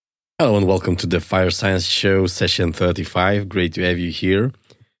Hello and welcome to the Fire Science Show, session 35. Great to have you here.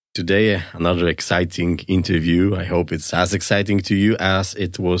 Today, another exciting interview. I hope it's as exciting to you as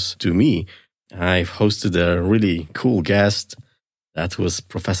it was to me. I've hosted a really cool guest. That was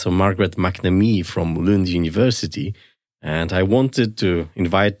Professor Margaret McNamee from Lund University. And I wanted to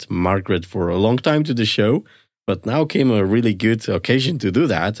invite Margaret for a long time to the show, but now came a really good occasion to do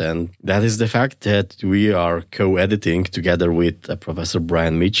that. And that is the fact that we are co-editing together with Professor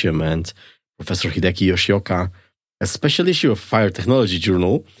Brian Meacham and Professor Hideki Yoshioka a special issue of Fire Technology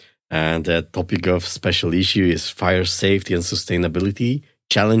Journal. And the topic of special issue is fire safety and sustainability,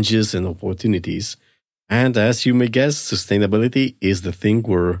 challenges and opportunities. And as you may guess, sustainability is the thing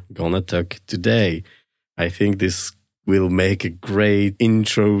we're gonna talk today. I think this will make a great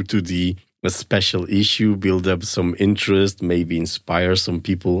intro to the special issue, build up some interest, maybe inspire some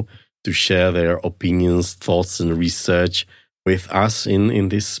people to share their opinions, thoughts, and research with us in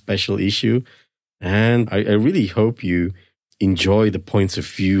this special issue. And I really hope you enjoy the points of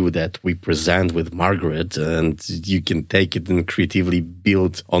view that we present with Margaret, and you can take it and creatively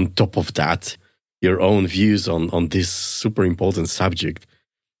build on top of that your own views on this super important subject.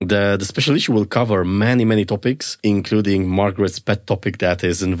 The special issue will cover many topics, including Margaret's pet topic, that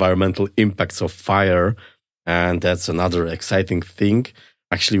is environmental impacts of fire. And that's another exciting thing.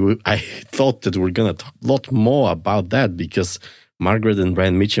 Actually, I thought that we're going to talk a lot more about that because Margaret and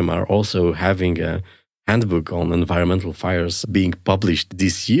Brian Meacham are also having a handbook on environmental fires being published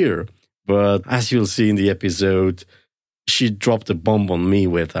this year. But as you'll see in the episode, she dropped a bomb on me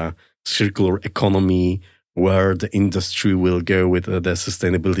with a circular economy, where the industry will go with the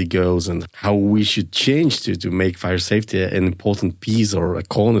sustainability goals and how we should change to make fire safety an important piece or a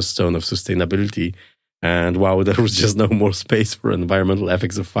cornerstone of sustainability. And wow, there was just no more space for environmental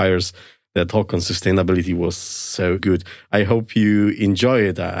effects of fires. The talk on sustainability was so good. I hope you enjoy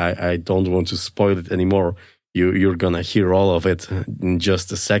it. I don't want to spoil it anymore. You're going to hear all of it in just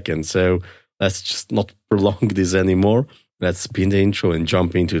a second. So let's just not prolong this anymore. Let's spin the intro and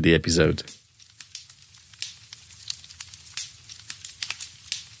jump into the episode.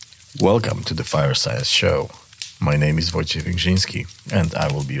 Welcome to the Fire Science Show. My name is Wojciech Węgrzyński, and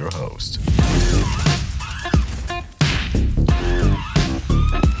I will be your host.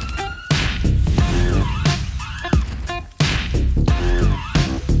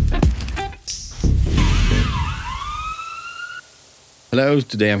 Hello,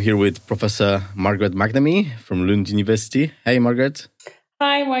 today I'm here with Professor Margaret McNamee from Lund University. Hey, Margaret.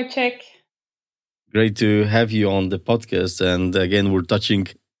 Hi, Wojciech. Great to have you on the podcast. And again, we're touching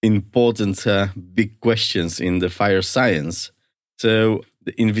important big questions in the fire science. So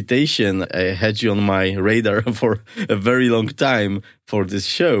the invitation, I had you on my radar for a very long time for this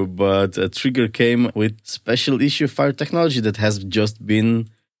show, but a trigger came with special issue of Fire Technology that has just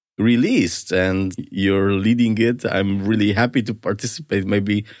been released and you're leading it. I'm really happy to participate.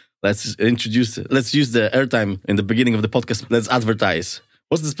 Maybe let's use the airtime in the beginning of the podcast. Let's advertise.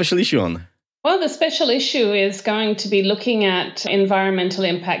 What's the special issue on? Well, the special issue is going to be looking at environmental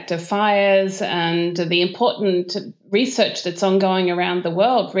impact of fires and the important research that's ongoing around the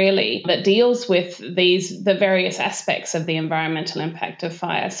world, really, that deals with the various aspects of the environmental impact of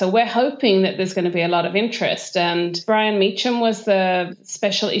fire. So we're hoping that there's going to be a lot of interest. And Brian Meacham was the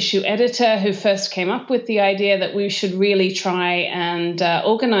special issue editor who first came up with the idea that we should really try and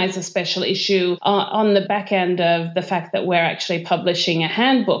organize a special issue on the back end of the fact that we're actually publishing a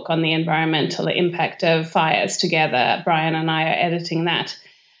handbook on the environmental impact of fires together. Brian and I are editing that.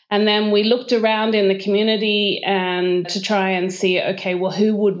 And then we looked around in the community and to try and see, okay, well,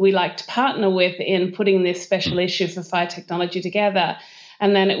 who would we like to partner with in putting this special issue for fire technology together?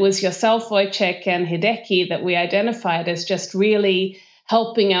 And then it was yourself, Wojciech, and Hideki that we identified as just really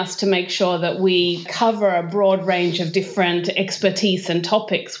helping us to make sure that we cover a broad range of different expertise and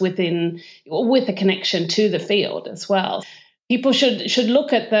topics with a connection to the field as well. People should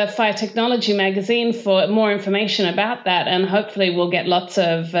look at the Fire Technology magazine for more information about that, and hopefully we'll get lots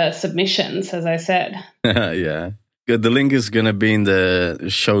of submissions, as I said. Yeah. Good. The link is going to be in the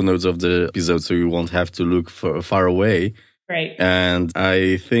show notes of the episode, so you won't have to look far away. Great. And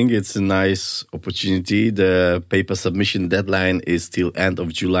I think it's a nice opportunity. The paper submission deadline is till end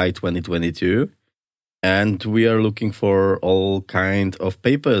of July 2022. And we are looking for all kind of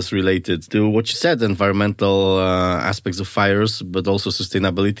papers related to what you said, environmental aspects of fires, but also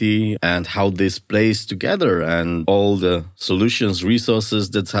sustainability and how this plays together and all the solutions, resources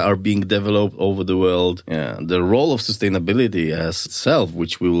that are being developed over the world. Yeah, the role of sustainability as itself,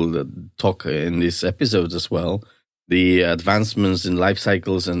 which we will talk in this episode as well, the advancements in life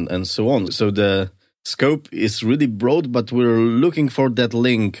cycles and so on. So the scope is really broad, but we're looking for that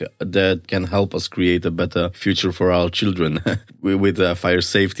link that can help us create a better future for our children with fire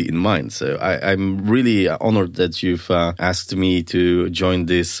safety in mind. So I'm really honored that you've asked me to join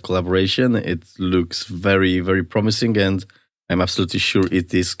this collaboration. It looks very, very promising, and I'm absolutely sure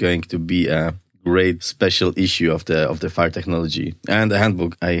it is going to be a great special issue of the fire technology and the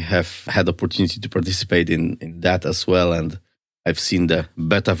handbook. I have had opportunity to participate in that as well, and I've seen the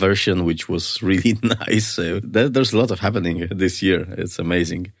beta version, which was really nice. So there's a lot of happening this year. It's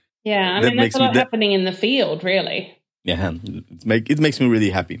amazing. Yeah, I mean, there's a lot happening in the field, really. Yeah, it makes me really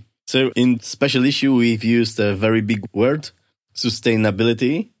happy. So in special issue, we've used a very big word,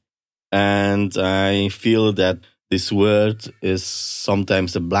 sustainability. And I feel that this word is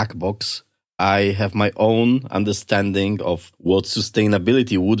sometimes a black box. I have my own understanding of what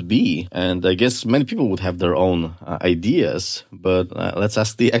sustainability would be. And I guess many people would have their own ideas. But let's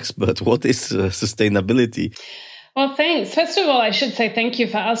ask the expert, what is sustainability? Well, thanks. First of all, I should say thank you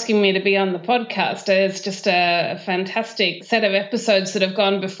for asking me to be on the podcast. It's just a fantastic set of episodes that have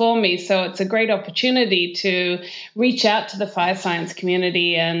gone before me. So it's a great opportunity to reach out to the fire science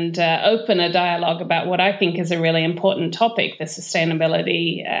community and open a dialogue about what I think is a really important topic, the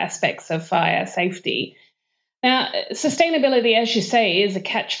sustainability aspects of fire safety. Now, sustainability, as you say, is a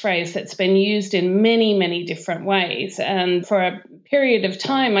catchphrase that's been used in many, many different ways. And for a period of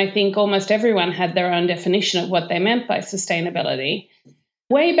time, I think almost everyone had their own definition of what they meant by sustainability.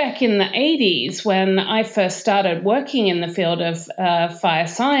 Way back in the 80s, when I first started working in the field of fire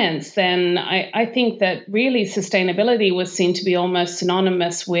science, then I think that really sustainability was seen to be almost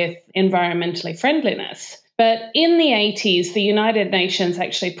synonymous with environmentally friendliness. But in the 80s, the United Nations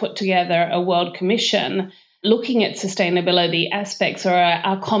actually put together a World Commission looking at sustainability aspects, or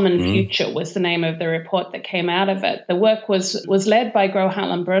Our Common Future was the name of the report that came out of it. The work was led by Gro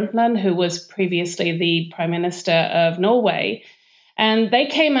Harlem Brundtland, who was previously the Prime Minister of Norway. And they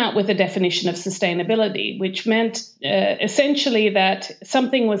came out with a definition of sustainability, which meant essentially that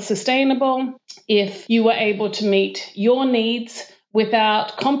something was sustainable if you were able to meet your needs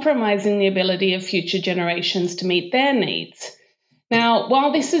without compromising the ability of future generations to meet their needs. Now,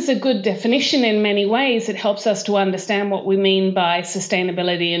 while this is a good definition in many ways, it helps us to understand what we mean by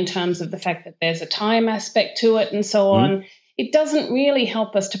sustainability in terms of the fact that there's a time aspect to it and so on. It doesn't really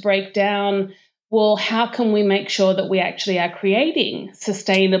help us to break down, well, how can we make sure that we actually are creating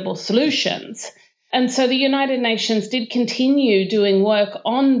sustainable solutions? And so the United Nations did continue doing work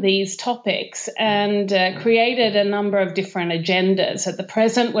on these topics and created a number of different agendas. At the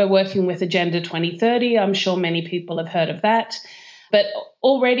present, we're working with Agenda 2030. I'm sure many people have heard of that. But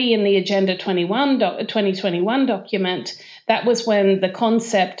already in the Agenda 2021 document, that was when the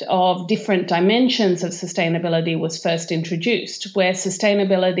concept of different dimensions of sustainability was first introduced, where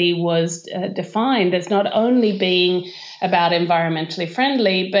sustainability was defined as not only being about environmentally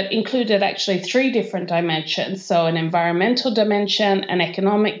friendly, but included actually 3 different dimensions. So an environmental dimension, an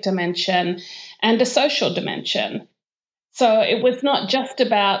economic dimension, and a social dimension. So it was not just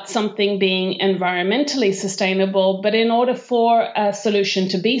about something being environmentally sustainable, but in order for a solution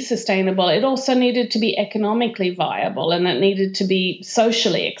to be sustainable, it also needed to be economically viable and it needed to be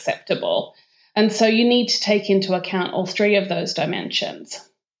socially acceptable. And so you need to take into account all 3 of those dimensions.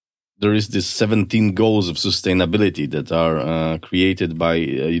 There is this 17 goals of sustainability that are created by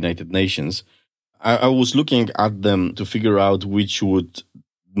United Nations. I was looking at them to figure out which would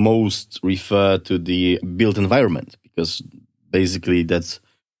most refer to the built environment, because basically that's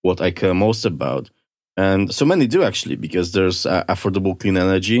what I care most about. And so many do, actually, because there's affordable clean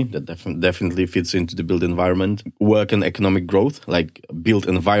energy that definitely fits into the built environment. Work and economic growth, like built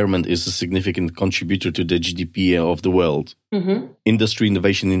environment is a significant contributor to the GDP of the world. Industry,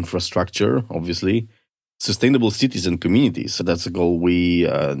 innovation, infrastructure, obviously. Sustainable cities and communities. So that's a goal we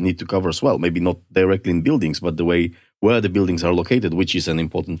need to cover as well. Maybe not directly in buildings, but the way where the buildings are located, which is an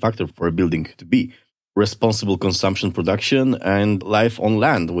important factor for a building to be. Responsible consumption, production, and life on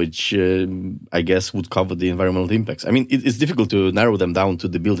land, which I guess would cover the environmental impacts. I mean, it's difficult to narrow them down to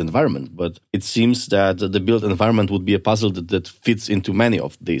the built environment, but it seems that the built environment would be a puzzle that fits into many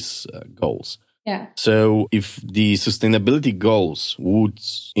of these goals. Yeah. So if the sustainability goals would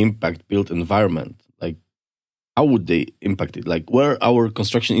impact built environment, like how would they impact it? Like where our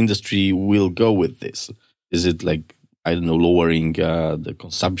construction industry will go with this? Is it like, I don't know, lowering the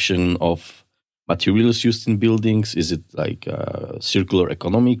consumption of materials used in buildings? Is it like circular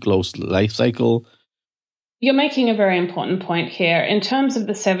economy, closed life cycle? You're making a very important point here. In terms of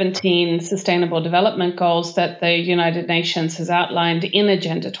the 17 Sustainable Development Goals that the United Nations has outlined in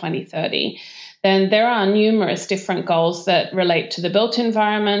Agenda 2030, then there are numerous different goals that relate to the built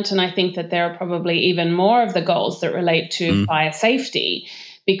environment. And I think that there are probably even more of the goals that relate to fire safety.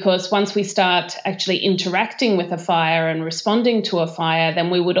 Because once we start actually interacting with a fire and responding to a fire, then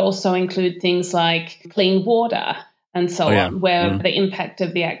we would also include things like clean water and so on, where the impact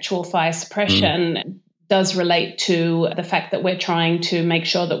of the actual fire suppression does relate to the fact that we're trying to make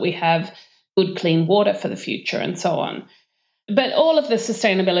sure that we have good, clean water for the future and so on. But all of the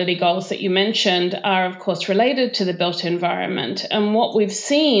sustainability goals that you mentioned are, of course, related to the built environment. And what we've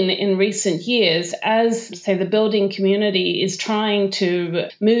seen in recent years, as, say, the building community is trying to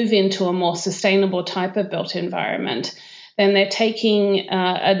move into a more sustainable type of built environment, then they're taking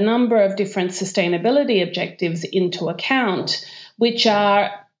a number of different sustainability objectives into account, which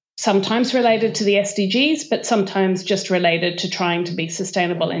are sometimes related to the SDGs, but sometimes just related to trying to be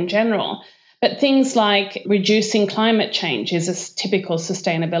sustainable in general. But things like reducing climate change is a typical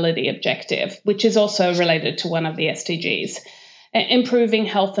sustainability objective, which is also related to one of the SDGs. Improving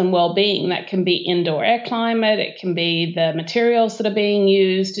health and well-being, that can be indoor air climate, it can be the materials that are being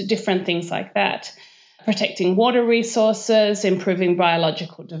used, different things like that. Protecting water resources, improving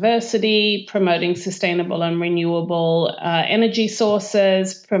biological diversity, promoting sustainable and renewable energy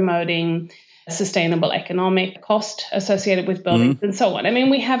sources, promoting sustainable economic cost associated with buildings and so on. I mean,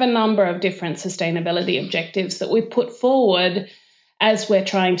 we have a number of different sustainability objectives that we put forward as we're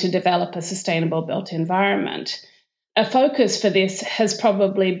trying to develop a sustainable built environment. A focus for this has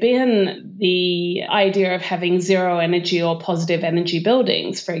probably been the idea of having zero energy or positive energy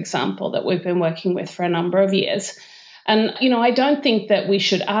buildings, for example, that we've been working with for a number of years. And, I don't think that we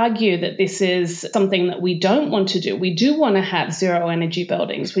should argue that this is something that we don't want to do. We do want to have zero energy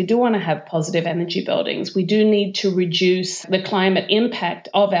buildings. We do want to have positive energy buildings. We do need to reduce the climate impact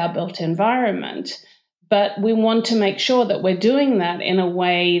of our built environment. But we want to make sure that we're doing that in a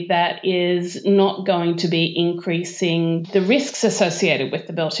way that is not going to be increasing the risks associated with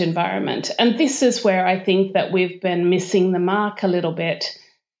the built environment. And this is where I think that we've been missing the mark a little bit.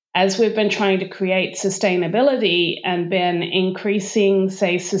 As we've been trying to create sustainability and been increasing,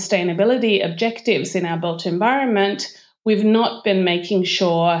 say, sustainability objectives in our built environment, we've not been making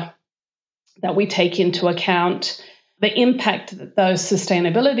sure that we take into account the impact that those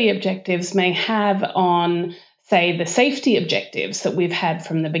sustainability objectives may have on, say, the safety objectives that we've had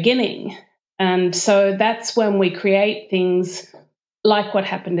from the beginning. And so that's when we create things like what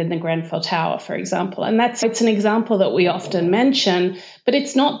happened in the Grenfell Tower, for example. And it's an example that we often mention, but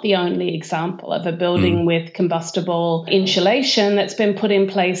it's not the only example of a building with combustible insulation that's been put in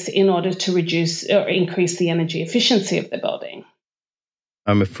place in order to reduce or increase the energy efficiency of the building.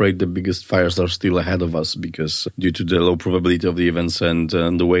 I'm afraid the biggest fires are still ahead of us because due to the low probability of the events and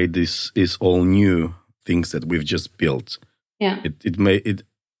the way this is all new things that we've just built. Yeah.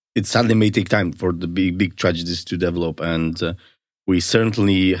 It sadly may take time for the big tragedies to develop, and we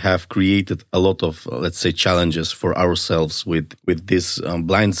certainly have created a lot of, let's say, challenges for ourselves with this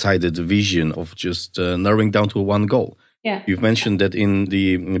blindsided vision of just narrowing down to one goal. Yeah. You've mentioned that in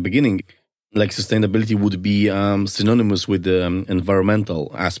the beginning, like sustainability would be synonymous with the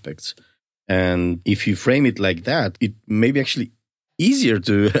environmental aspects. And if you frame it like that, it may be actually easier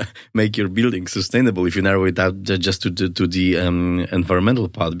to make your building sustainable if you narrow it out just to the environmental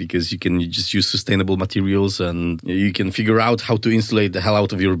part, because you can just use sustainable materials and you can figure out how to insulate the hell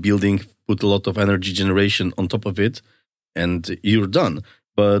out of your building, put a lot of energy generation on top of it, and you're done.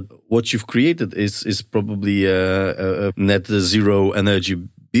 But what you've created is probably a net zero energy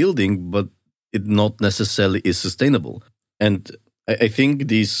building, but it not necessarily is sustainable. And I think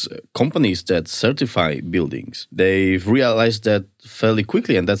these companies that certify buildings, they've realized that fairly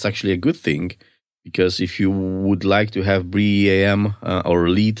quickly, and that's actually a good thing, because if you would like to have BREEAM or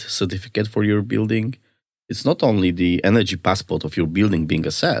LEED certificate for your building, it's not only the energy passport of your building being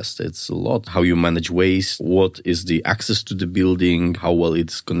assessed, it's a lot how you manage waste, what is the access to the building, how well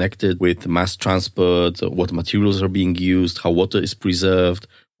it's connected with mass transport, what materials are being used, how water is preserved,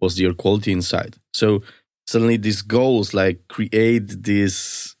 what's the air quality inside. So suddenly these goals like create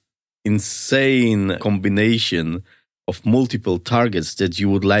this insane combination of multiple targets that you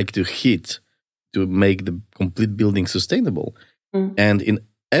would like to hit to make the complete building sustainable. And in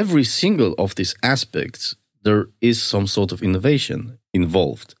every single of these aspects, there is some sort of innovation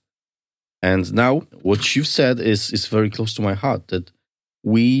involved. And now what you've said is very close to my heart, that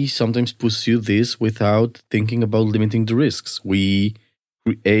we sometimes pursue this without thinking about limiting the risks. We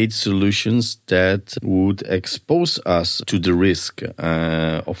create solutions that would expose us to the risk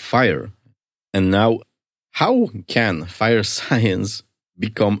of fire. And now, how can fire science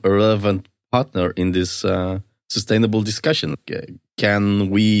become a relevant partner in this sustainable discussion?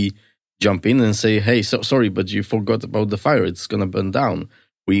 Can we jump in and say, hey, so sorry, but you forgot about the fire. It's going to burn down.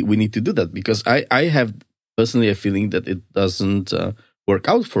 We need to do that, because I have personally a feeling that it doesn't work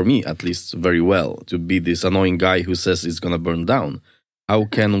out for me, at least very well, to be this annoying guy who says it's going to burn down. How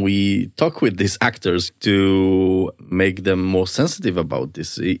can we talk with these actors to make them more sensitive about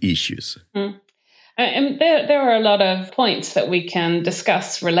these issues? And there are a lot of points that we can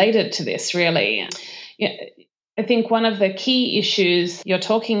discuss related to this, really. Yeah, I think one of the key issues you're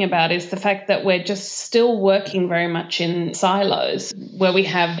talking about is the fact that we're just still working very much in silos, where we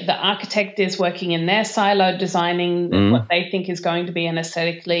have the architect is working in their silo, designing what they think is going to be an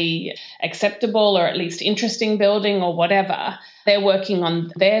aesthetically acceptable or at least interesting building or whatever. They're working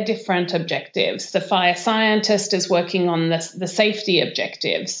on their different objectives. The fire scientist is working on the safety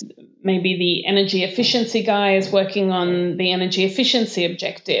objectives. Maybe the energy efficiency guy is working on the energy efficiency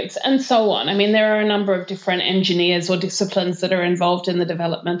objectives, and so on. I mean, there are a number of different engineers or disciplines that are involved in the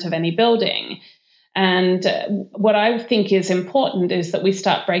development of any building. And what I think is important is that we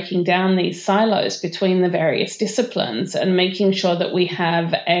start breaking down these silos between the various disciplines and making sure that we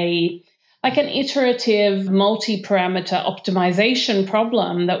have an iterative multi-parameter optimization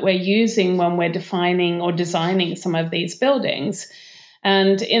problem that we're using when we're defining or designing some of these buildings.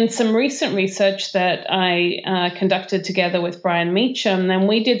 And in some recent research that I conducted together with Brian Meacham, then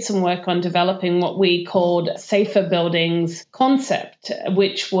we did some work on developing what we called safer buildings concept,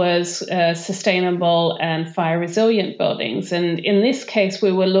 which was sustainable and fire resilient buildings. And in this case,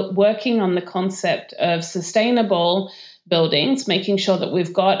 we were working on the concept of sustainable buildings, making sure that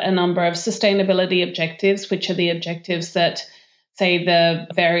we've got a number of sustainability objectives, which are the objectives that, say, the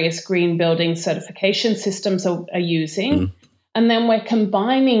various green building certification systems are using. And then we're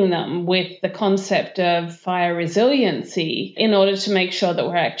combining them with the concept of fire resiliency in order to make sure that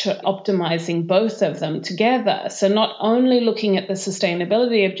we're actually optimizing both of them together. So not only looking at the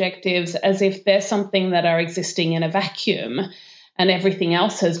sustainability objectives as if they're something that are existing in a vacuum and everything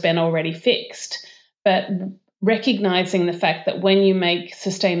else has been already fixed, but recognizing the fact that when you make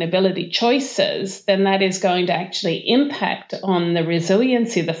sustainability choices, then that is going to actually impact on the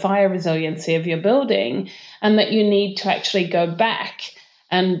resiliency, the fire resiliency of your building, and that you need to actually go back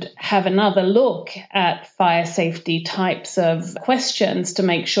and have another look at fire safety types of questions to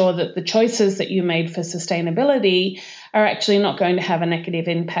make sure that the choices that you made for sustainability are actually not going to have a negative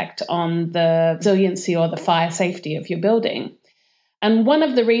impact on the resiliency or the fire safety of your building. And one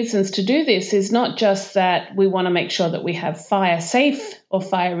of the reasons to do this is not just that we want to make sure that we have fire safe or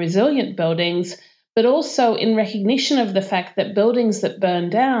fire resilient buildings, but also in recognition of the fact that buildings that burn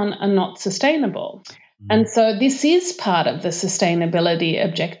down are not sustainable. And so this is part of the sustainability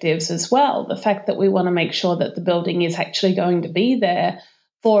objectives as well, the fact that we want to make sure that the building is actually going to be there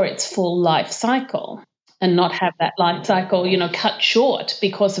for its full life cycle and not have that life cycle, cut short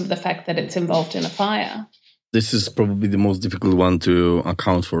because of the fact that it's involved in a fire. This is probably the most difficult one to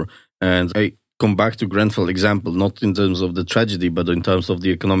account for. And I come back to Grenfell example, not in terms of the tragedy, but in terms of the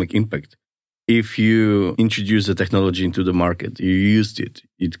economic impact. If you introduce the technology into the market, you used it,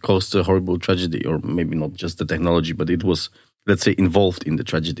 it caused a horrible tragedy, or maybe not just the technology, but it was, let's say, involved in the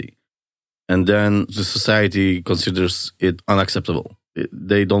tragedy. And then the society considers it unacceptable.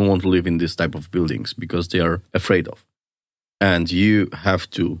 They don't want to live in this type of buildings because they are afraid of. And you have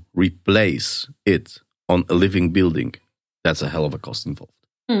to replace it on a living building. That's a hell of a cost involved.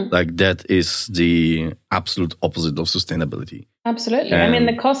 Like that is the absolute opposite of sustainability. Absolutely. I mean,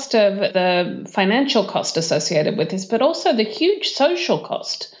 the cost of the financial cost associated with this, but also the huge social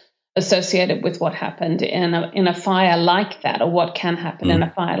cost associated with what happened in a fire like that, or what can happen in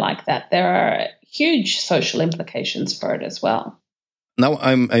a fire like that. There are huge social implications for it as well. Now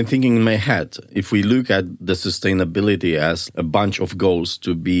I'm thinking in my head, if we look at the sustainability as a bunch of goals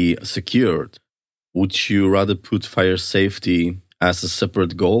to be secured, would you rather put fire safety as a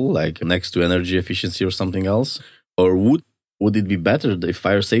separate goal, like next to energy efficiency or something else? Or would it be better if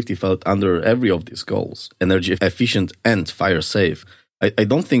fire safety fell under every of these goals, energy efficient and fire safe? I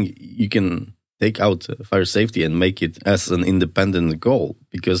don't think you can take out fire safety and make it as an independent goal,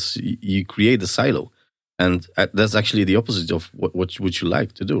 because you create a silo. And that's actually the opposite of what you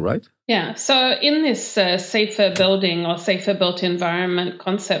like to do, right? Yeah. So in this safer building or safer built environment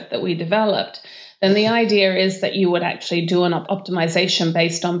concept that we developed, then the idea is that you would actually do an optimization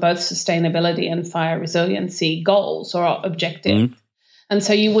based on both sustainability and fire resiliency goals or objectives. And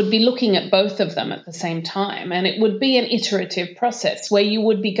so you would be looking at both of them at the same time. And it would be an iterative process where you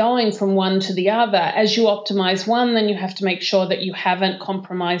would be going from one to the other. As you optimize one, then you have to make sure that you haven't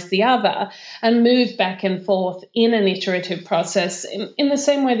compromised the other, and move back and forth in an iterative process in the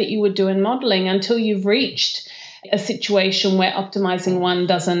same way that you would do in modeling until you've reached a situation where optimizing one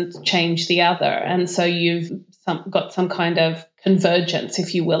doesn't change the other. And so you've got some kind of convergence,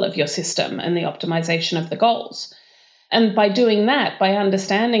 if you will, of your system and the optimization of the goals. And by doing that, by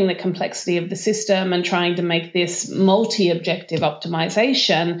understanding the complexity of the system and trying to make this multi-objective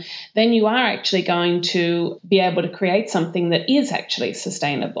optimization, then you are actually going to be able to create something that is actually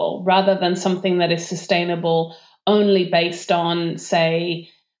sustainable, rather than something that is sustainable only based on, say,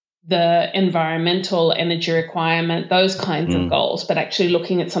 the environmental energy requirement, those kinds of goals, but actually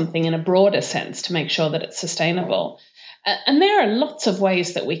looking at something in a broader sense to make sure that it's sustainable. And there are lots of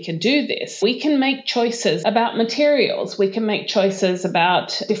ways that we can do this. We can make choices about materials. We can make choices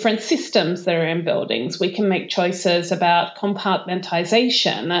about different systems that are in buildings. We can make choices about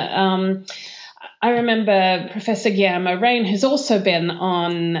compartmentization. I remember Professor Guillermo Rein, who's also been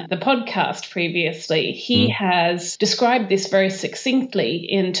on the podcast previously, he has described this very succinctly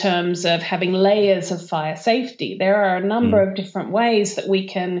in terms of having layers of fire safety. There are a number of different ways that we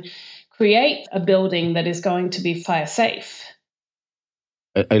can create a building that is going to be fire safe.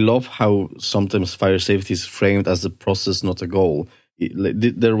 I love how sometimes fire safety is framed as a process, not a goal.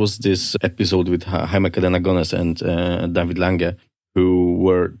 There was this episode with Jaime Cadena Gones and David Lange, who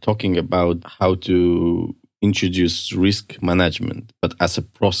were talking about how to introduce risk management, but as a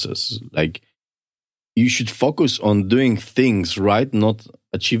process. Like, you should focus on doing things right, not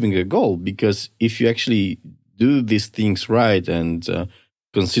achieving a goal. Because if you actually do these things right and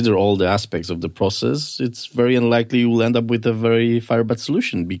consider all the aspects of the process, it's very unlikely you will end up with a very fire bad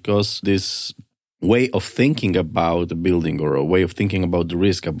solution, because this way of thinking about the building, or a way of thinking about the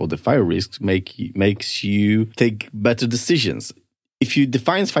risk, about the fire risks, makes you take better decisions. If you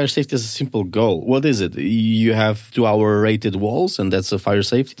define fire safety as a simple goal, what is it? You have 2-hour rated walls, and that's a fire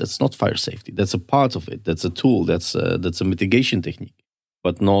safety? That's not fire safety. That's a part of it. That's a tool. That's a mitigation technique,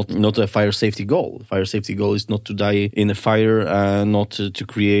 but not a fire safety goal. Fire safety goal is not to die in a fire, not to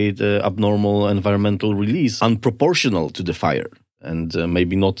create abnormal environmental release unproportional to the fire, and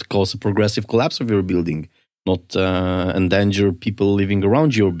maybe not cause a progressive collapse of your building, not endanger people living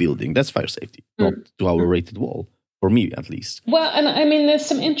around your building. That's fire safety, not 2-hour rated wall. For me, at least. Well, and I mean, there's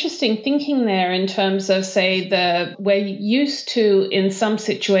some interesting thinking there in terms of, say, we're used to, in some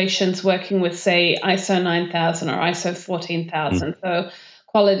situations, working with, say, ISO 9000 or ISO 14000. So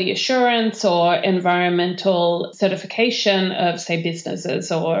quality assurance or environmental certification of, say,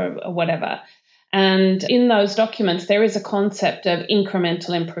 businesses or whatever. And in those documents, there is a concept of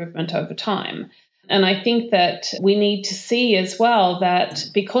incremental improvement over time. And I think that we need to see as well that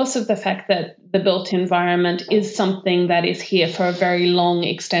because of the fact that the built environment is something that is here for a very long,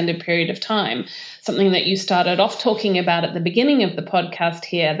 extended period of time, something that you started off talking about at the beginning of the podcast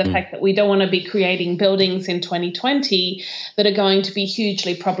here, the fact that we don't want to be creating buildings in 2020 that are going to be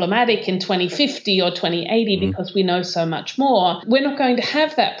hugely problematic in 2050 or 2080 because we know so much more. We're not going to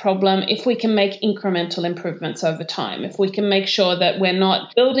have that problem if we can make incremental improvements over time, if we can make sure that we're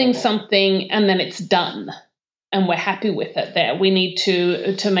not building something and then it's done and we're happy with it there. We need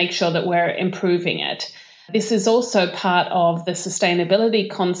to make sure that we're improving it. This is also part of the sustainability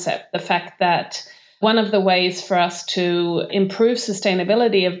concept, the fact that one of the ways for us to improve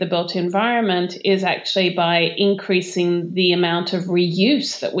sustainability of the built environment is actually by increasing the amount of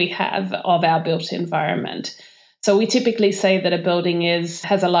reuse that we have of our built environment. So we typically say that a building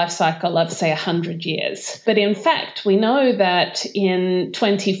has a life cycle of, say, 100 years. But in fact, we know that in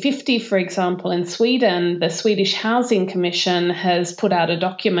 2050, for example, in Sweden, the Swedish Housing Commission has put out a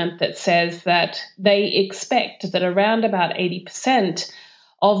document that says that they expect that around about 80%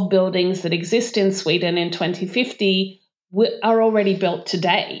 of buildings that exist in Sweden in 2050 are already built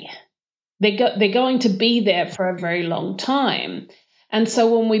today. They're going to be there for a very long time. And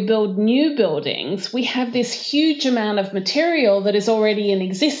so when we build new buildings, we have this huge amount of material that is already in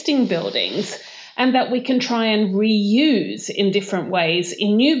existing buildings and that we can try and reuse in different ways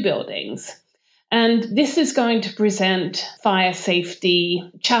in new buildings. And this is going to present fire safety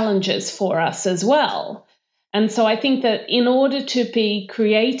challenges for us as well. And so I think that in order to be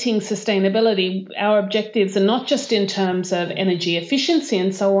creating sustainability, our objectives are not just in terms of energy efficiency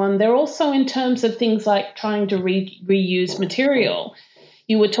and so on, they're also in terms of things like trying to reuse material.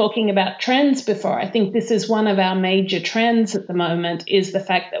 You were talking about trends before. I think this is one of our major trends at the moment, is the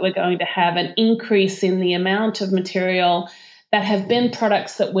fact that we're going to have an increase in the amount of material that have been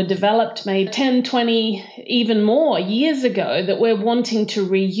products that were developed maybe 10, 20, even more years ago that we're wanting to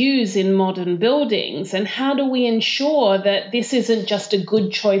reuse in modern buildings. And how do we ensure that this isn't just a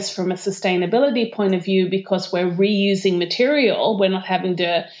good choice from a sustainability point of view because we're reusing material, we're not having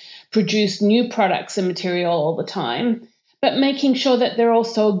to produce new products and material all the time, but making sure that they're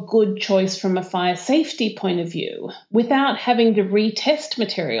also a good choice from a fire safety point of view without having to retest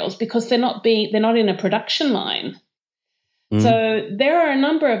materials because they're not in a production line. So there are a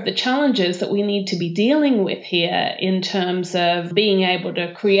number of the challenges that we need to be dealing with here in terms of being able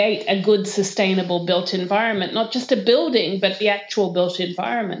to create a good, sustainable built environment, not just a building, but the actual built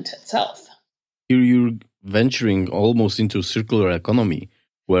environment itself. You're venturing almost into circular economy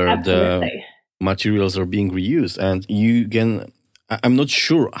where Absolutely. the materials are being reused. And I'm not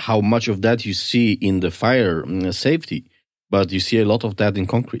sure how much of that you see in the fire safety, but you see a lot of that in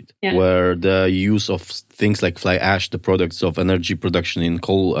concrete, where the use of things like fly ash, the products of energy production in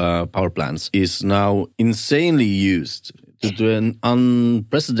coal power plants, is now insanely used to an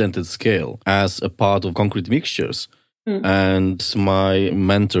unprecedented scale as a part of concrete mixtures. And my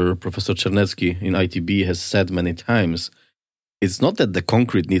mentor, Professor Czernecki in ITB, has said many times, it's not that the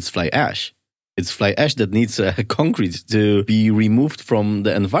concrete needs fly ash. It's fly ash that needs concrete to be removed from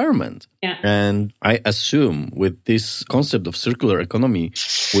the environment. Yeah. And I assume with this concept of circular economy,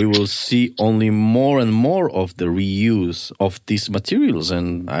 we will see only more and more of the reuse of these materials.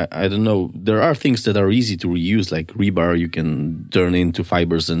 And I don't know, there are things that are easy to reuse, like rebar you can turn into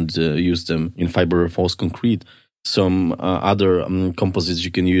fibers and use them in fiber-reinforced concrete. Some other composites you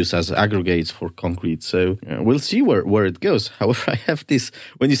can use as aggregates for concrete. So we'll see where it goes. However, I have this,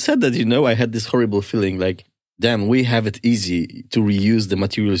 when you said that, I had this horrible feeling like, damn, we have it easy to reuse the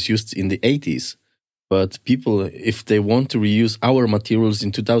materials used in the 80s. But people, if they want to reuse our materials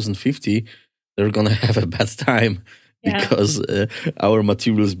in 2050, they're going to have a bad time because our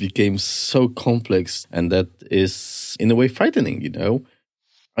materials became so complex. And that is, in a way, frightening,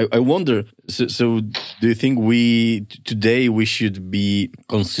 I wonder, so do you think today we should be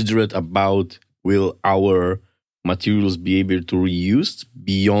considerate about will our materials be able to reuse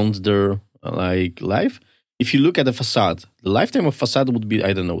beyond their life? If you look at a facade, the lifetime of facade would be,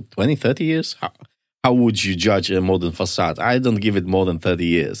 20, 30 years? How would you judge a modern facade? I don't give it more than 30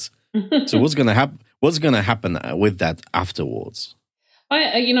 years. So what's going to happen with that afterwards?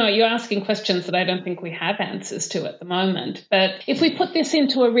 You're asking questions that I don't think we have answers to at the moment. But if we put this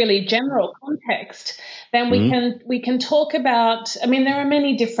into a really general context, then we can talk about, there are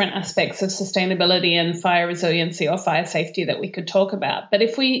many different aspects of sustainability and fire resiliency or fire safety that we could talk about. But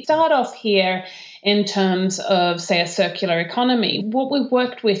if we start off here in terms of, say, a circular economy, what we've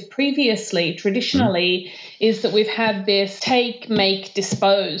worked with previously, traditionally, is that we've had this take, make,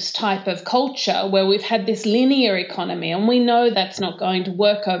 dispose type of culture where we've had this linear economy. And we know that's not going to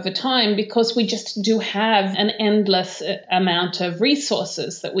work over time because we just do have an endless amount of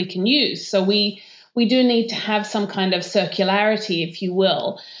resources that we can use. So we do need to have some kind of circularity, if you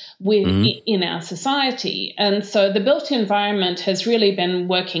will, in our society. And so the built environment has really been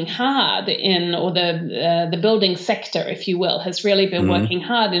working hard or the building sector, if you will, has really been working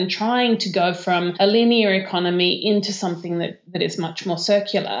hard in trying to go from a linear economy into something that is much more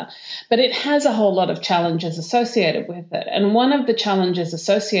circular. But it has a whole lot of challenges associated with it. And one of the challenges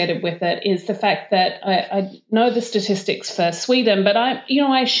associated with it is the fact that I know the statistics for Sweden, but I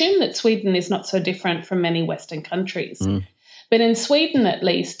assume that Sweden is not so different from many Western countries. But in Sweden, at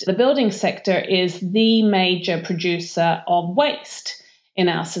least, the building sector is the major producer of waste in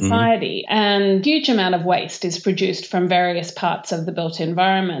our society. And a huge amount of waste is produced from various parts of the built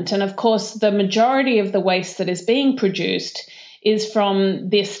environment. And of course, the majority of the waste that is being produced is from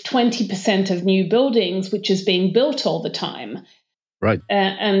this 20% of new buildings, which is being built all the time. Right.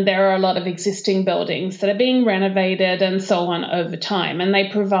 And there are a lot of existing buildings that are being renovated and so on over time. And they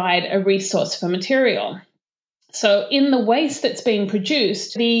provide a resource for material. So in the waste that's being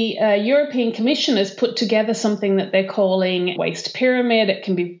produced, the European Commission has put together something that they're calling waste pyramid. It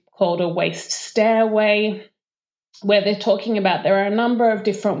can be called a waste stairway, where they're talking about there are a number of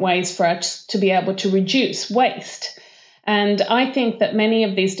different ways for us to be able to reduce waste. And I think that many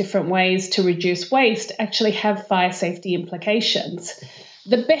of these different ways to reduce waste actually have fire safety implications.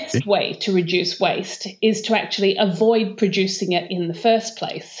 The best way to reduce waste is to actually avoid producing it in the first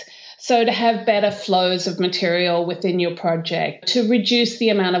place. So to have better flows of material within your project, to reduce the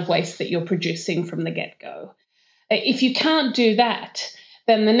amount of waste that you're producing from the get-go. If you can't do that,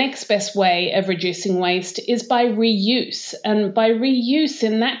 then the next best way of reducing waste is by reuse. And by reuse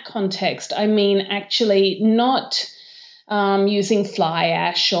in that context, I mean actually not using fly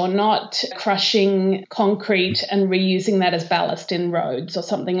ash or not crushing concrete and reusing that as ballast in roads or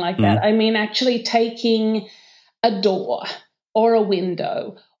something like that. I mean actually taking a door or a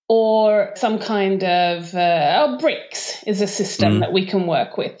window or some kind of bricks is a system that we can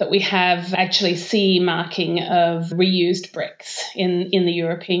work with, that we have actually CE marking of reused bricks in the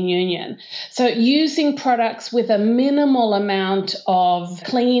European Union. So using products with a minimal amount of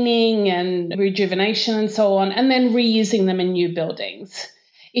cleaning and rejuvenation and so on, and then reusing them in new buildings.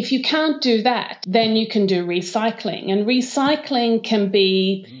 If you can't do that, then you can do recycling. And recycling can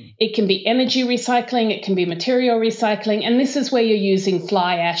be, it can be energy recycling, it can be material recycling. And this is where you're using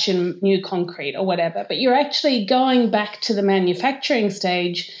fly ash in new concrete or whatever. But you're actually going back to the manufacturing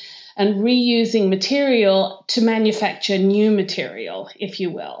stage and reusing material to manufacture new material, if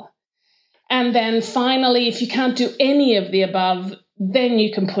you will. And then finally, if you can't do any of the above, then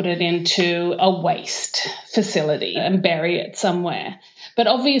you can put it into a waste facility and bury it somewhere. But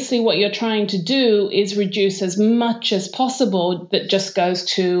obviously what you're trying to do is reduce as much as possible that just goes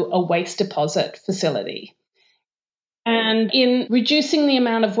to a waste deposit facility. And in reducing the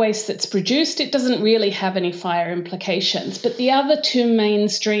amount of waste that's produced, it doesn't really have any fire implications. But the other two main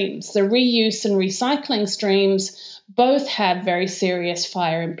streams, the reuse and recycling streams, both have very serious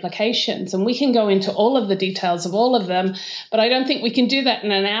fire implications. And we can go into all of the details of all of them, but I don't think we can do that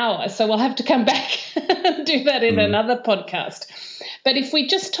in an hour. So we'll have to come back and do that in another podcast. But if we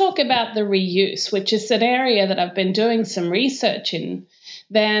just talk about the reuse, which is an area that I've been doing some research in,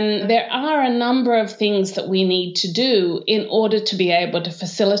 then there are a number of things that we need to do in order to be able to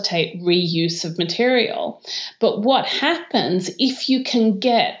facilitate reuse of material. But what happens if you can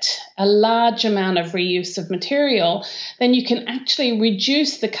get a large amount of reuse of material, then you can actually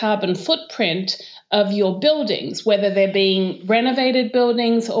reduce the carbon footprint of your buildings, whether they're being renovated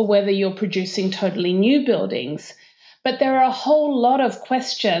buildings or whether you're producing totally new buildings. But there are a whole lot of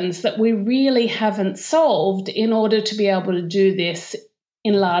questions that we really haven't solved in order to be able to do this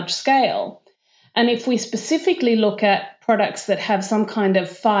in large scale. And if we specifically look at products that have some kind of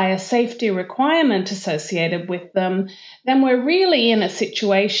fire safety requirement associated with them, then we're really in a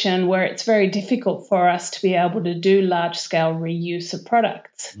situation where it's very difficult for us to be able to do large-scale reuse of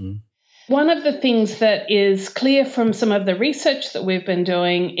products. One of the things that is clear from some of the research that we've been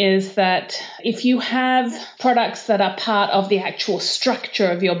doing is that if you have products that are part of the actual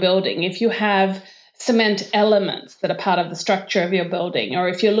structure of your building, if you have cement elements that are part of the structure of your building, or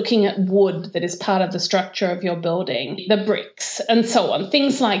if you're looking at wood that is part of the structure of your building, the bricks and so on,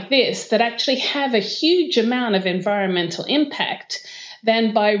 things like this that actually have a huge amount of environmental impact,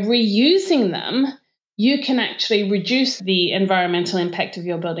 then by reusing them, you can actually reduce the environmental impact of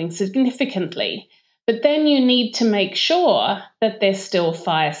your building significantly. But then you need to make sure that they're still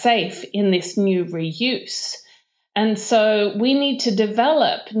fire safe in this new reuse. And so we need to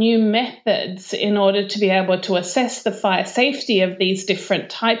develop new methods in order to be able to assess the fire safety of these different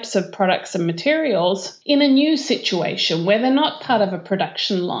types of products and materials in a new situation where they're not part of a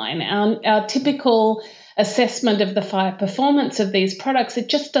production line. Our typical assessment of the fire performance of these products, it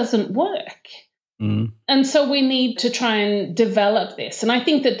just doesn't work. And so we need to try and develop this. And I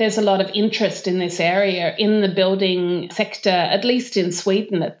think that there's a lot of interest in this area in the building sector, at least in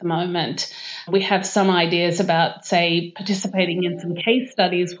Sweden at the moment. We have some ideas about, say, participating in some case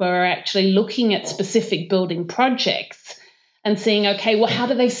studies where we're actually looking at specific building projects and seeing, okay, well, how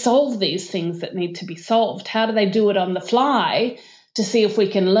do they solve these things that need to be solved? How do they do it on the fly to see if we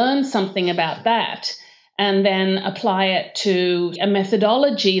can learn something about that? And then apply it to a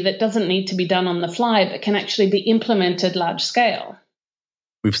methodology that doesn't need to be done on the fly, but can actually be implemented large scale.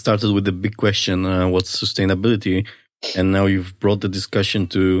 We've started with the big question, what's sustainability? And now you've brought the discussion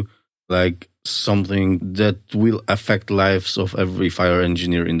to like something that will affect lives of every fire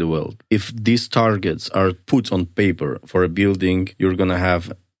engineer in the world. If these targets are put on paper for a building, you're going to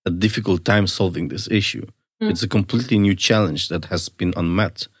have a difficult time solving this issue. It's a completely new challenge that has been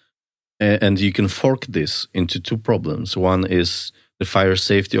unmet. And you can fork this into two problems. One is the fire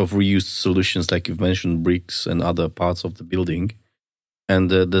safety of reused solutions, like you've mentioned, bricks and other parts of the building.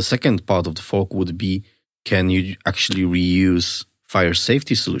 And the second part of the fork would be, can you actually reuse fire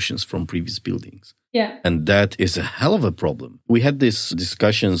safety solutions from previous buildings? Yeah. And that is a hell of a problem. We had these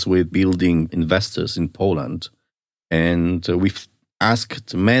discussions with building investors in Poland, and we've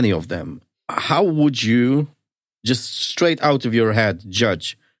asked many of them, how would you, just straight out of your head,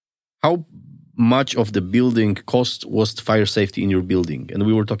 judge how much of the building cost was fire safety in your building? And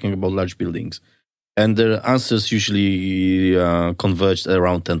we were talking about large buildings. And the answers usually converged at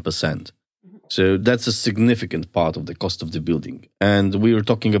around 10%. So that's a significant part of the cost of the building. And we were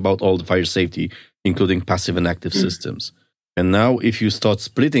talking about all the fire safety, including passive and active systems. And now if you start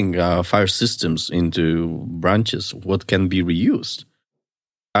splitting fire systems into branches, what can be reused?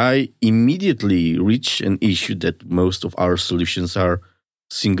 I immediately reach an issue that most of our solutions are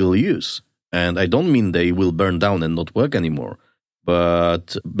single use. And I don't mean they will burn down and not work anymore.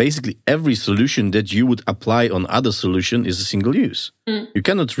 But basically, every solution that you would apply on other solution is a single use. You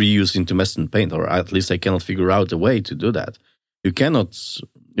cannot reuse intumescent paint, or at least I cannot figure out a way to do that. You cannot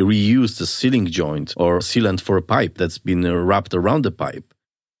reuse the sealing joint or sealant for a pipe that's been wrapped around the pipe.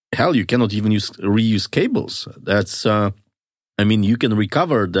 Hell, you cannot even reuse cables. That's, you can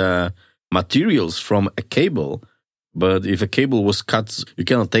recover the materials from a cable, but if a cable was cut, you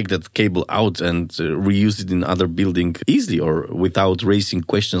cannot take that cable out and reuse it in other building easily or without raising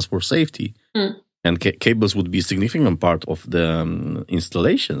questions for safety. And cables would be a significant part of the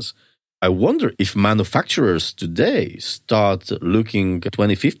installations. I wonder if manufacturers today start looking at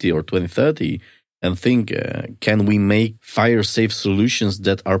 2050 or 2030 and think, can we make fire-safe solutions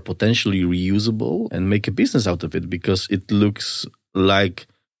that are potentially reusable and make a business out of it? Because it looks like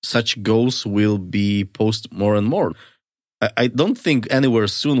such goals will be posed more and more. I don't think anywhere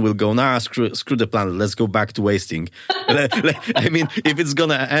soon we'll go, screw the planet, let's go back to wasting. If it's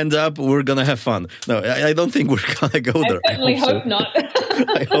going to end up, we're going to have fun. No, I don't think we're going to go there. I certainly hope not.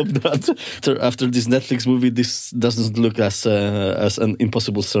 I hope not. After this Netflix movie, this doesn't look as an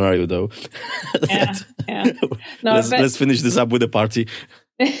impossible scenario, though. Yeah. No, let's finish this up with a party.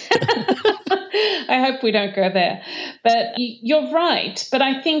 I hope we don't go there. But you're right. But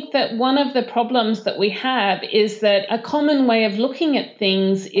I think that one of the problems that we have is that a common way of looking at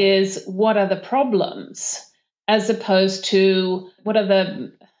things is what are the problems, as opposed to what are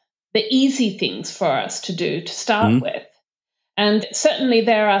the easy things for us to do to start with. And certainly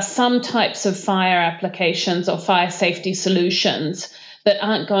there are some types of fire applications or fire safety solutions that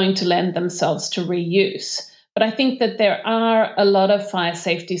aren't going to lend themselves to reuse. But I think that there are a lot of fire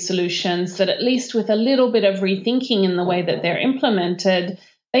safety solutions that, at least with a little bit of rethinking in the way that they're implemented,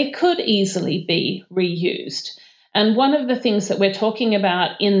 they could easily be reused. And one of the things that we're talking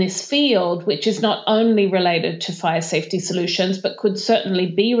about in this field, which is not only related to fire safety solutions, but could certainly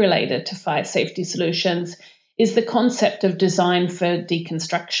be related to fire safety solutions, is the concept of design for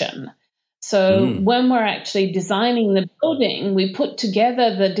deconstruction. So when we're actually designing the building, we put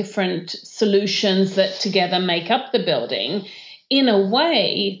together the different solutions that together make up the building in a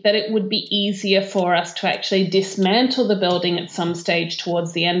way that it would be easier for us to actually dismantle the building at some stage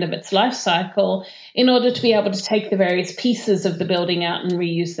towards the end of its life cycle in order to be able to take the various pieces of the building out and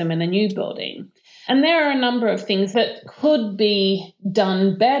reuse them in a new building. And there are a number of things that could be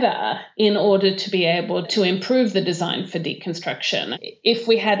done better in order to be able to improve the design for deconstruction. If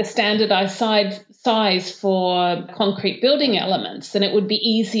we had a standardized size for concrete building elements, then it would be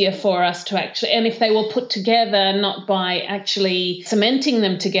easier for us to actually, and if they were put together not by actually cementing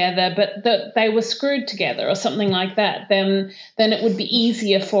them together, but that they were screwed together or something like that, then it would be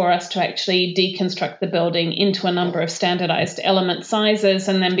easier for us to actually deconstruct the building into a number of standardized element sizes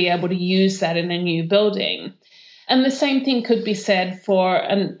and then be able to use that in a new building. And the same thing could be said for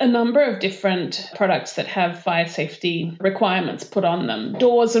a number of different products that have fire safety requirements put on them.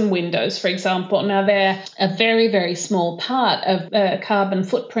 Doors and windows, for example. Now, they're a very, very small part of the carbon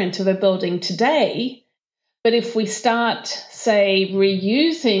footprint of a building today. But if we start, say,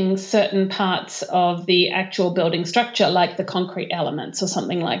 reusing certain parts of the actual building structure, like the concrete elements or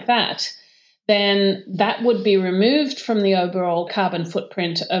something like that, then that would be removed from the overall carbon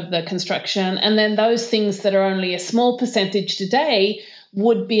footprint of the construction. And then those things that are only a small percentage today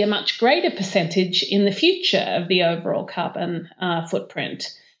would be a much greater percentage in the future of the overall carbon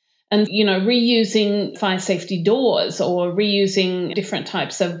footprint. And, reusing fire safety doors or reusing different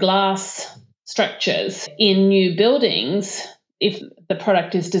types of glass structures in new buildings, if the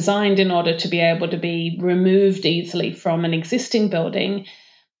product is designed in order to be able to be removed easily from an existing building,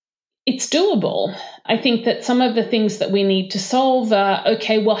 it's doable. I think that some of the things that we need to solve are,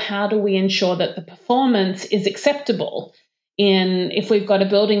 how do we ensure that the performance is acceptable? If we've got a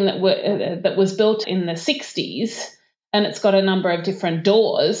building that was built in the 60s and it's got a number of different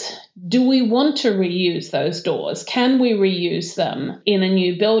doors, do we want to reuse those doors? Can we reuse them in a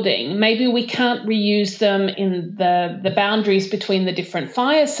new building? Maybe we can't reuse them in the boundaries between the different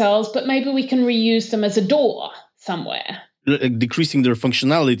fire cells, but maybe we can reuse them as a door somewhere. Decreasing their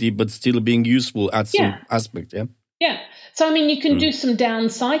functionality, but still being useful at some aspect, Yeah. So, you can do some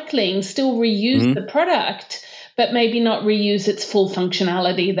downcycling, still reuse the product, but maybe not reuse its full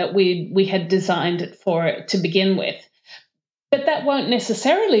functionality that we had designed it for to begin with. But that won't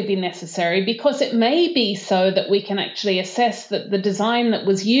necessarily be necessary, because it may be so that we can actually assess that the design that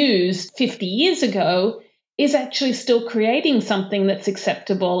was used 50 years ago is actually still creating something that's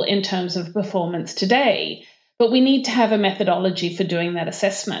acceptable in terms of performance today. But we need to have a methodology for doing that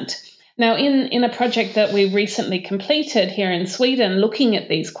assessment. Now, in a project that we recently completed here in Sweden, looking at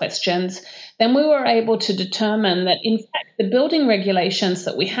these questions, then we were able to determine that, in fact, the building regulations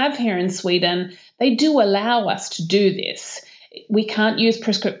that we have here in Sweden, they do allow us to do this. We can't use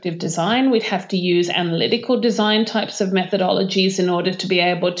prescriptive design. We'd have to use analytical design types of methodologies in order to be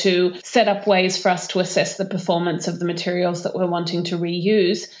able to set up ways for us to assess the performance of the materials that we're wanting to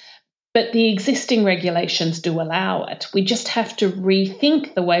reuse. But the existing regulations do allow it. We just have to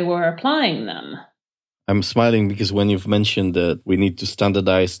rethink the way we're applying them. I'm smiling because when you've mentioned that we need to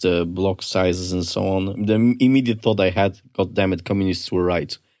standardize the block sizes and so on, the immediate thought I had, God damn it, communists were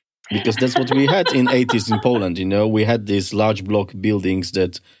right. Because that's what we had in 80s in Poland, we had these large block buildings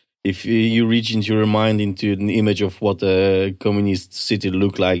that if you reach into your mind into an image of what a communist city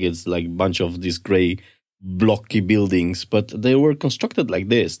looked like, it's like a bunch of these gray blocky buildings, but they were constructed like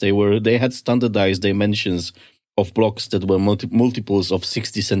this. They had standardized dimensions of blocks that were multiples of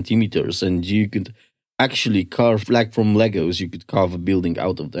 60 centimeters, and you could actually carve, like from Legos, you could carve a building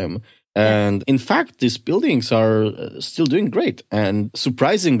out of them. And in fact, these buildings are still doing great. And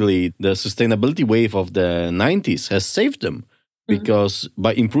surprisingly, the sustainability wave of the 90s has saved them. Because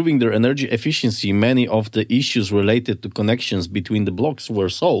by improving their energy efficiency, many of the issues related to connections between the blocks were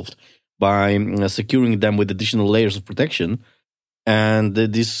solved by securing them with additional layers of protection. And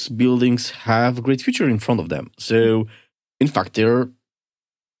these buildings have a great future in front of them. So, in fact, they're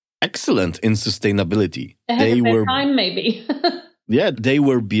excellent in sustainability. They were time, maybe. Yeah, they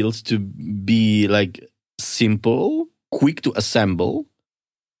were built to be like simple, quick to assemble.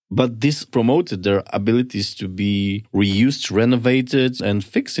 But this promoted their abilities to be reused, renovated, and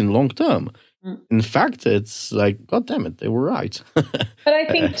fixed in long term. In fact, it's like, God damn it, they were right. But I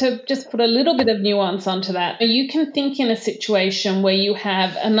think to just put a little bit of nuance onto that, you can think in a situation where you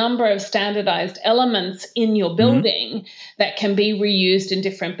have a number of standardized elements in your building that can be reused in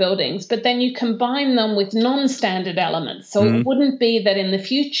different buildings, but then you combine them with non-standard elements. So it wouldn't be that in the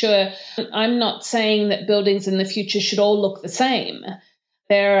future, I'm not saying that buildings in the future should all look the same.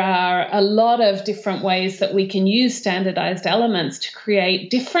 There are a lot of different ways that we can use standardized elements to create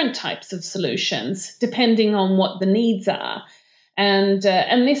different types of solutions depending on what the needs are. And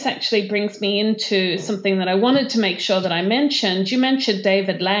this actually brings me into something that I wanted to make sure that I mentioned. You mentioned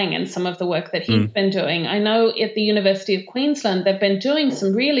David Lang and some of the work that he's been doing. I know at the University of Queensland, they've been doing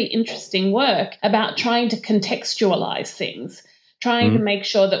some really interesting work about trying to contextualize things. Trying to make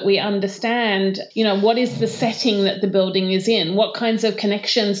sure that we understand, what is the setting that the building is in? What kinds of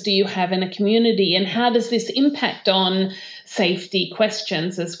connections do you have in a community? And how does this impact on safety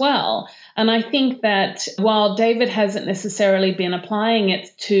questions as well? And I think that while David hasn't necessarily been applying it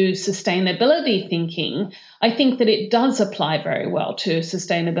to sustainability thinking, I think that it does apply very well to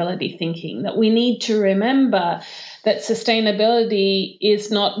sustainability thinking, that we need to remember that sustainability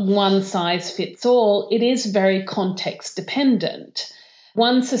is not one size fits all. It is very context dependent.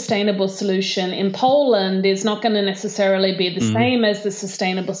 One sustainable solution in Poland is not going to necessarily be the same as the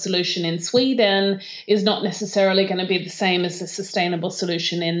sustainable solution in Sweden, is not necessarily going to be the same as the sustainable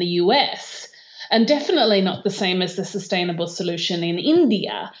solution in the US, and definitely not the same as the sustainable solution in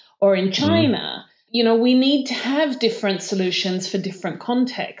India or in China. We need to have different solutions for different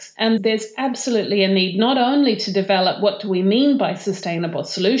contexts. And there's absolutely a need not only to develop what do we mean by sustainable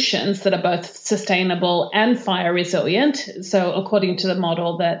solutions that are both sustainable and fire resilient, so according to the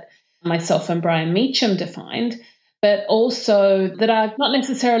model that myself and Brian Meacham defined, but also that are not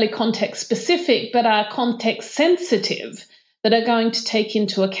necessarily context specific, but are context sensitive, that are going to take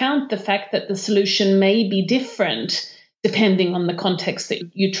into account the fact that the solution may be different depending on the context that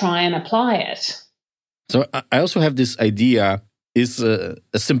you try and apply it. So I also have this idea is a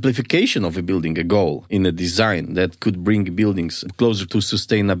simplification of a building, a goal in a design that could bring buildings closer to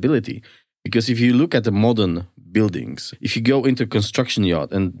sustainability. Because if you look at the modern buildings, if you go into a construction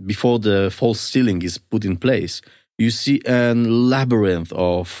yard and before the false ceiling is put in place, you see a labyrinth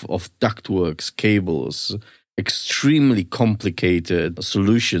of ductworks, cables, extremely complicated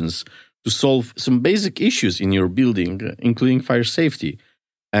solutions to solve some basic issues in your building, including fire safety.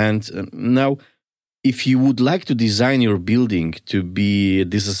 And now, if you would like to design your building to be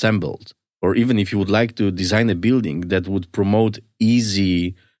disassembled, or even if you would like to design a building that would promote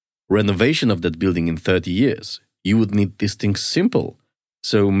easy renovation of that building in 30 years, you would need these things simple.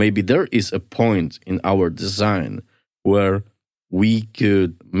 So maybe there is a point in our design where we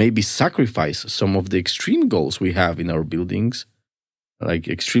could maybe sacrifice some of the extreme goals we have in our buildings, like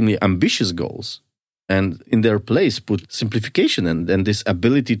extremely ambitious goals, and in their place put simplification and this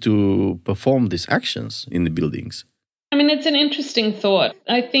ability to perform these actions in the buildings. I mean, it's an interesting thought.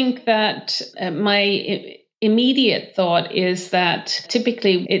 I think that immediate thought is that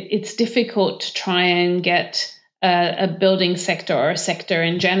typically it's difficult to try and get a building sector or a sector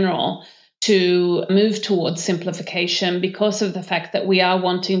in general to move towards simplification because of the fact that we are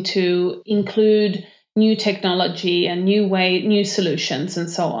wanting to include new technology and new solutions and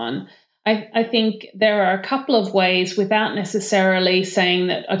so on. I think there are a couple of ways without necessarily saying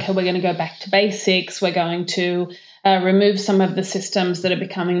that, okay, we're going to go back to basics, we're going to remove some of the systems that are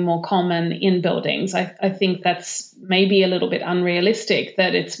becoming more common in buildings. I think that's maybe a little bit unrealistic,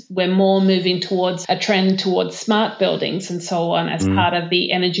 that we're more moving towards a trend towards smart buildings and so on as part of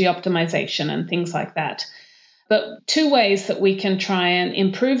the energy optimization and things like that. But two ways that we can try and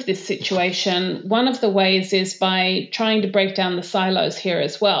improve this situation. One of the ways is by trying to break down the silos here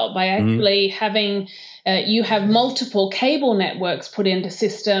as well, by actually having you have multiple cable networks put into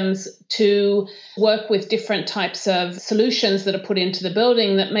systems to work with different types of solutions that are put into the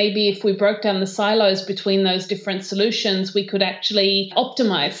building, that maybe if we broke down the silos between those different solutions, we could actually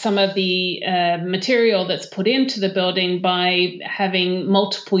optimize some of the material that's put into the building by having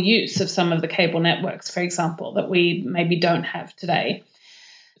multiple use of some of the cable networks, for example, that we maybe don't have today.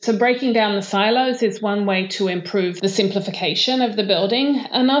 So breaking down the silos is one way to improve the simplification of the building.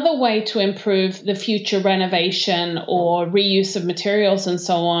 Another way to improve the future renovation or reuse of materials and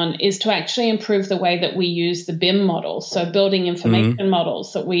so on is to actually improve the way that we use the BIM models, so building information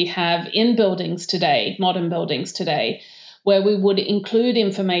models that we have in buildings today, modern buildings today, where we would include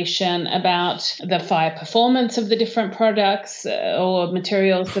information about the fire performance of the different products or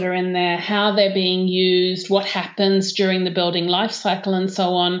materials that are in there, how they're being used, what happens during the building life cycle and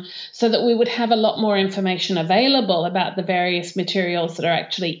so on, so that we would have a lot more information available about the various materials that are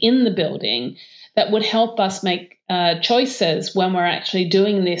actually in the building that would help us make choices when we're actually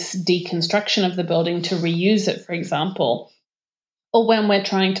doing this deconstruction of the building to reuse it, for example, or when we're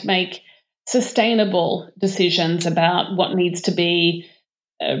trying to make sustainable decisions about what needs to be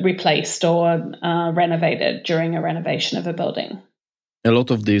replaced or renovated during a renovation of a building. A lot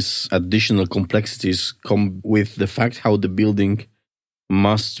of these additional complexities come with the fact how the building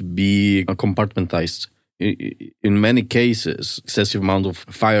must be compartmentized. In many cases, excessive amount of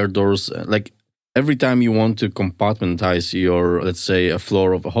fire doors, like every time you want to compartmentize your, let's say, a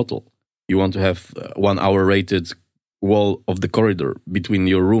floor of a hotel, you want to have 1 hour rated wall of the corridor between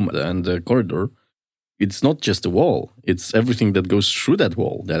your room and the corridor. It's not just a wall, it's everything that goes through that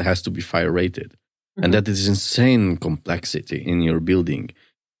wall that has to be fire rated. And that is insane complexity in your building.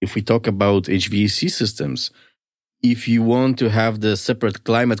 If we talk about HVAC systems, if you want to have the separate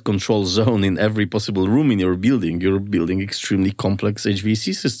climate control zone in every possible room in your building, you're building extremely complex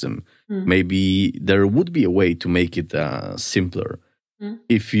HVAC system. Maybe there would be a way to make it simpler.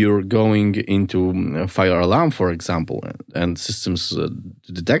 If you're going into a fire alarm, for example, and systems to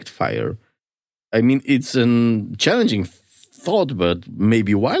detect fire, I mean, it's a challenging thought, but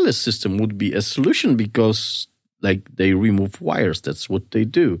maybe wireless system would be a solution because, like, they remove wires. That's what they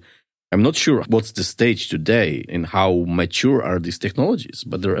do. I'm not sure what's the stage today and how mature are these technologies,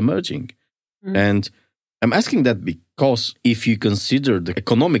 but they're emerging. And I'm asking that because if you consider the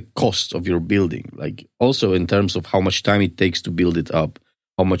economic cost of your building, like also in terms of how much time it takes to build it up,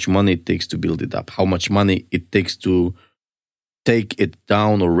 how much money it takes to build it up, how much money it takes to take it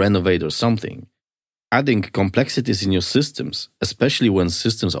down or renovate or something, adding complexities in your systems, especially when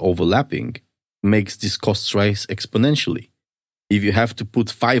systems are overlapping, makes these costs rise exponentially. If you have to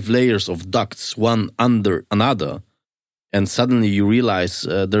put 5 layers of ducts, one under another, and suddenly you realize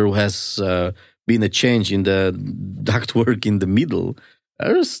there has been a change in the ductwork in the middle,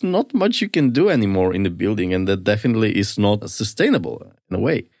 there's not much you can do anymore in the building, and that definitely is not sustainable in a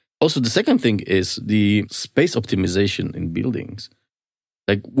way. Also, the second thing is the space optimization in buildings.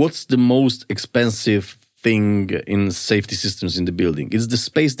 Like, what's the most expensive thing in safety systems in the building? It's the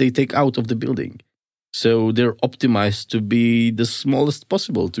space they take out of the building. So they're optimized to be the smallest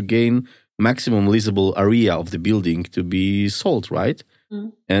possible to gain maximum leasable area of the building to be sold, right?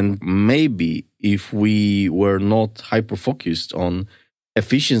 And maybe if we were not hyper-focused on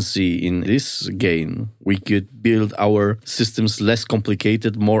efficiency in this gain, we could build our systems less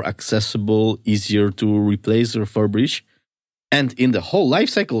complicated, more accessible, easier to replace or refurbish. And in the whole life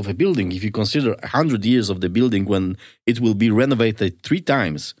cycle of a building, if you consider 100 years of the building when it will be renovated 3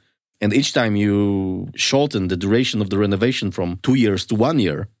 times, and each time you shorten the duration of the renovation from 2 years to 1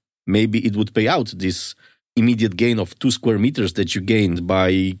 year, maybe it would pay out this immediate gain of 2 square meters that you gained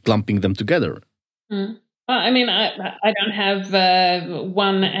by clumping them together. I don't have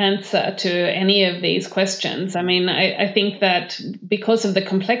one answer to any of these questions. I think that because of the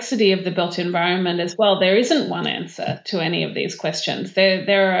complexity of the built environment as well, there isn't one answer to any of these questions.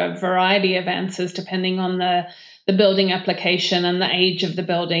 There are a variety of answers depending on the building application and the age of the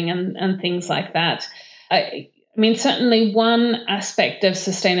building and things like that. Certainly one aspect of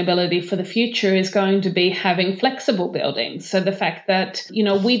sustainability for the future is going to be having flexible buildings. So the fact that,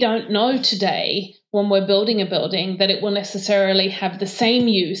 we don't know today when we're building a building that it will necessarily have the same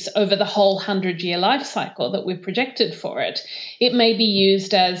use over the whole 100-year life cycle that we've projected for it. It may be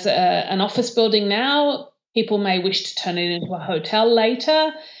used as an office building now. People may wish to turn it into a hotel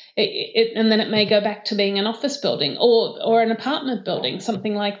later. And then it may go back to being an office building or an apartment building,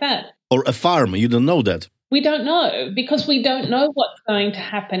 something like that. Or a farm. You don't know that. We don't know because we don't know what's going to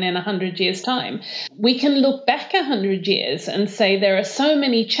happen in 100 years' time. We can look back 100 years and say there are so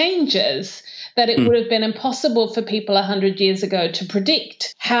many changes that it would have been impossible for people 100 years ago to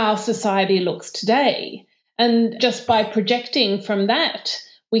predict how society looks today. And just by projecting from that,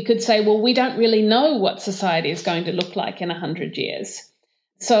 we could say, well, we don't really know what society is going to look like in 100 years.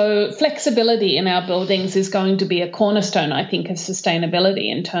 So flexibility in our buildings is going to be a cornerstone, I think, of sustainability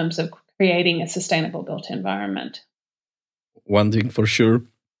in terms of creating a sustainable built environment. One thing for sure,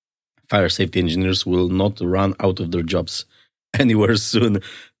 fire safety engineers will not run out of their jobs anywhere soon.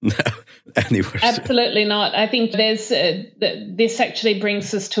 Absolutely not. I think this actually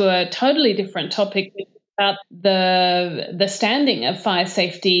brings us to a totally different topic about the standing of fire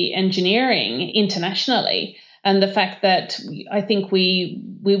safety engineering internationally. And the fact that I think we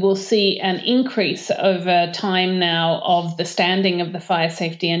will see an increase over time now of the standing of the fire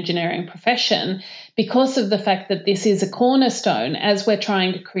safety engineering profession because of the fact that this is a cornerstone as we're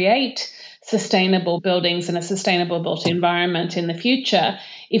trying to create sustainable buildings and a sustainable built environment in the future.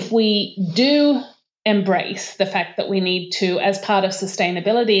 If we do embrace the fact that we need to, as part of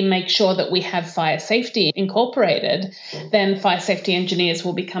sustainability, make sure that we have fire safety incorporated, then fire safety engineers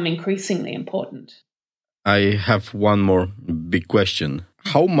will become increasingly important. I have one more big question.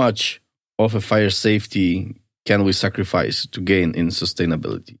 How much of a fire safety can we sacrifice to gain in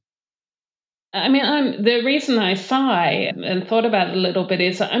sustainability? The reason I sigh and thought about it a little bit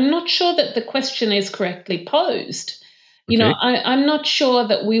is I'm not sure that the question is correctly posed. Okay. I'm not sure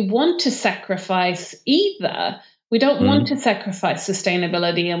that we want to sacrifice either. We don't want to sacrifice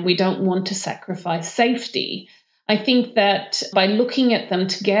sustainability and we don't want to sacrifice safety. I think that by looking at them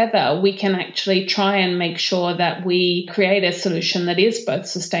together, we can actually try and make sure that we create a solution that is both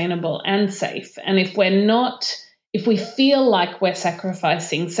sustainable and safe. And if we feel like we're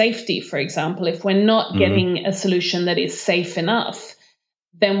sacrificing safety, for example, if we're not getting a solution that is safe enough,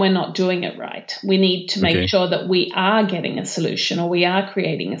 then we're not doing it right. We need to make sure that we are getting a solution or we are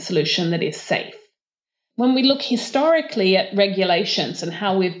creating a solution that is safe. When we look historically at regulations and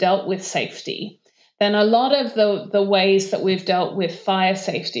how we've dealt with safety, then a lot of the ways that we've dealt with fire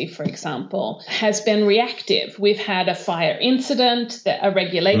safety, for example, has been reactive. We've had a fire incident, a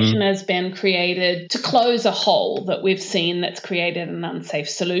regulation has been created to close a hole that we've seen that's created an unsafe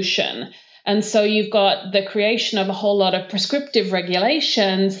solution. And so you've got the creation of a whole lot of prescriptive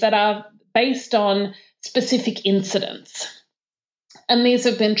regulations that are based on specific incidents. And these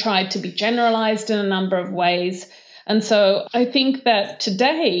have been tried to be generalized in a number of ways. And so I think that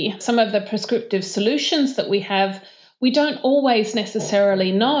today, some of the prescriptive solutions that we have, we don't always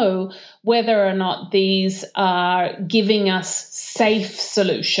necessarily know whether or not these are giving us safe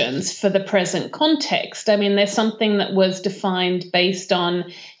solutions for the present context. There's something that was defined based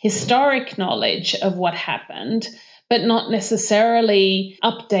on historic knowledge of what happened, but not necessarily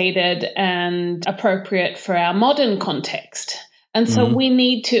updated and appropriate for our modern context. And so we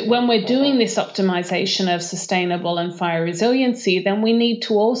need to, when we're doing this optimization of sustainable and fire resiliency, then we need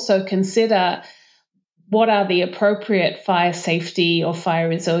to also consider what are the appropriate fire safety or fire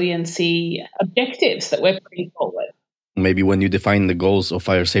resiliency objectives that we're putting forward. Maybe when you define the goals of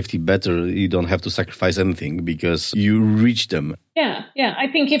fire safety better, you don't have to sacrifice anything because you reach them. Yeah. I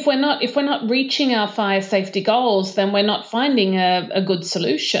think if we're not reaching our fire safety goals, then we're not finding a good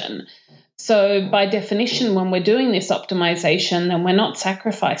solution. So by definition, when we're doing this optimization, then we're not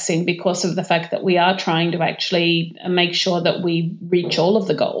sacrificing because of the fact that we are trying to actually make sure that we reach all of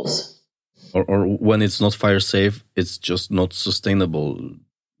the goals. Or when it's not fire safe, it's just not sustainable.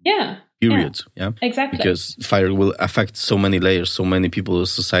 Yeah. Period. Yeah. Exactly. Because fire will affect so many layers, so many people,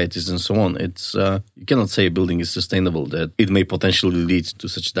 societies, and so on. It's you cannot say a building is sustainable, that it may potentially lead to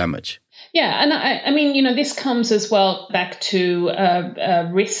such damage. Yeah, and I mean, this comes as well back to a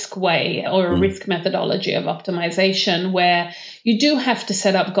risk way or a risk methodology of optimization, where you do have to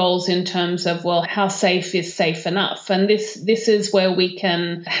set up goals in terms of, well, how safe is safe enough? And this is where we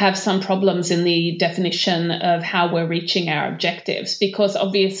can have some problems in the definition of how we're reaching our objectives, because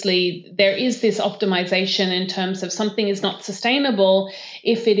obviously there is this optimization in terms of something is not sustainable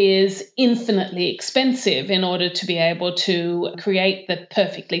if it is infinitely expensive in order to be able to create the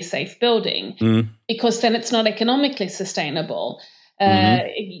perfectly safe building, because then it's not economically sustainable.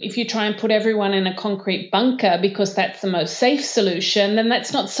 If you try and put everyone in a concrete bunker because that's the most safe solution, then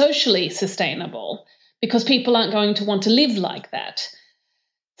that's not socially sustainable because people aren't going to want to live like that.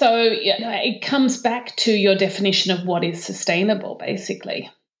 So it comes back to your definition of what is sustainable,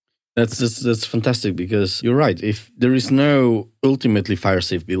 basically. That's fantastic, because you're right. If there is no ultimately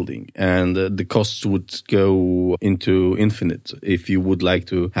fire-safe building, and the costs would go into infinite if you would like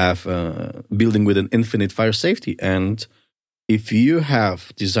to have a building with an infinite fire safety, and if you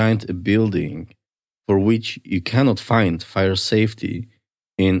have designed a building for which you cannot find fire safety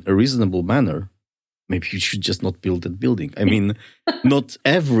in a reasonable manner, maybe you should just not build that building. I mean, not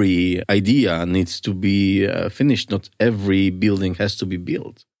every idea needs to be finished. Not every building has to be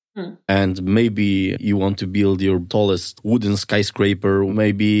built. And maybe you want to build your tallest wooden skyscraper,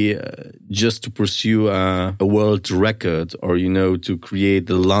 maybe just to pursue a world record, or, to create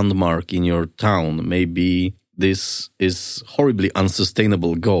a landmark in your town. Maybe this is horribly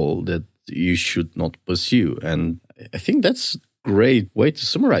unsustainable goal that you should not pursue. And I think that's a great way to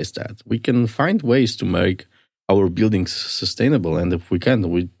summarize that. We can find ways to make our buildings sustainable. And if we can,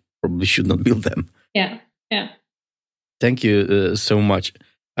 we probably should not build them. Yeah. Thank you so much.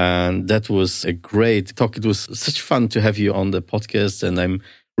 And that was a great talk. It was such fun to have you on the podcast. And I'm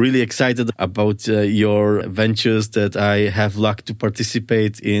really excited about your ventures that I have luck to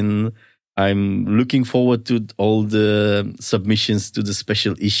participate in. I'm looking forward to all the submissions to the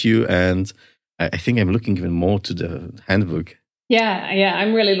special issue. And I think I'm looking even more to the handbook. Yeah.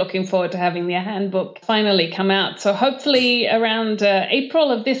 I'm really looking forward to having the handbook finally come out. So hopefully around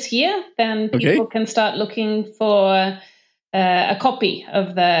April of this year, then people can start looking for a copy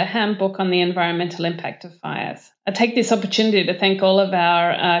of the handbook on the environmental impact of fires. I take this opportunity to thank all of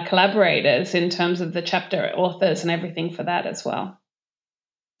our collaborators in terms of the chapter authors and everything for that as well.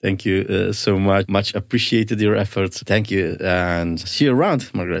 Thank you so much. Much appreciated your efforts. Thank you. And see you around,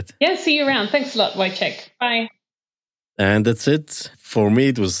 Margaret. Yeah, see you around. Thanks a lot, Wojciech. Bye. And that's it. For me,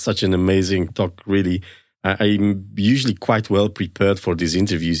 it was such an amazing talk, really. I'm usually quite well prepared for these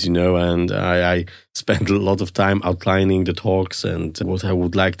interviews, and I spend a lot of time outlining the talks and what I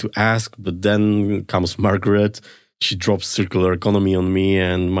would like to ask. But then comes Margaret. She drops circular economy on me,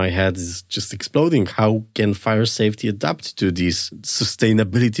 and my head is just exploding. How can fire safety adapt to this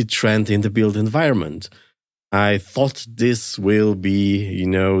sustainability trend in the built environment? I thought this will be,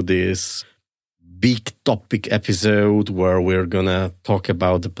 this big topic episode where we're gonna talk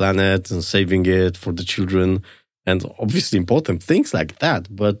about the planet and saving it for the children, and obviously important things like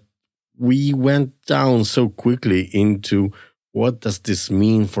that. But we went down so quickly into what does this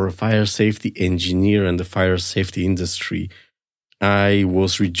mean for a fire safety engineer and the fire safety industry. I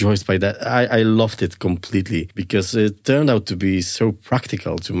was rejoiced by that. I loved it completely because it turned out to be so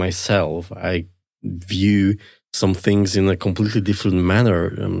practical to myself. I view some things in a completely different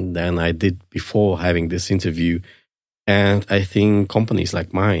manner than I did before having this interview. And I think companies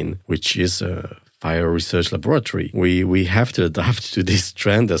like mine, which is a fire research laboratory, we have to adapt to this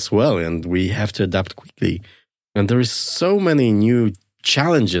trend as well, and we have to adapt quickly. And there is so many new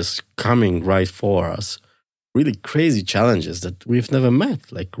challenges coming right for us, really crazy challenges that we've never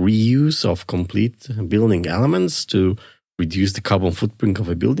met, like reuse of complete building elements to reduce the carbon footprint of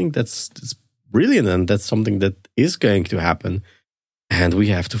a building. That's brilliant, and that's something that is going to happen. And we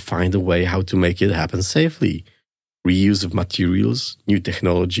have to find a way how to make it happen safely. Reuse of materials, new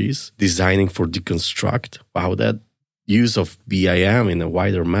technologies, designing for deconstruct. Wow, that use of BIM in a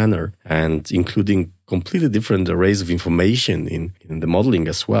wider manner, and including completely different arrays of information in the modeling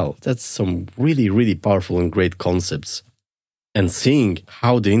as well. That's some really, really powerful and great concepts. And seeing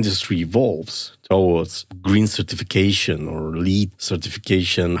how the industry evolves towards green certification or LEED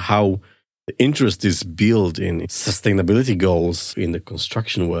certification, how the interest is built in sustainability goals in the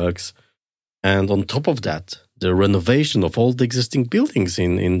construction works. And on top of that, the renovation of all the existing buildings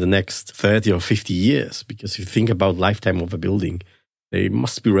in the next 30 or 50 years. Because if you think about lifetime of a building, they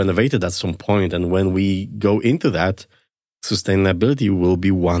must be renovated at some point. And when we go into that, sustainability will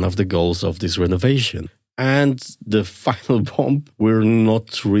be one of the goals of this renovation. And the final bomb, we're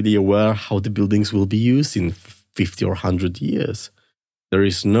not really aware how the buildings will be used in 50 or 100 years. there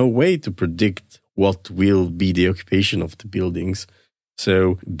is no way to predict what will be the occupation of the buildings.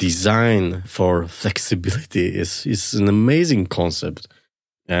 So design for flexibility is an amazing concept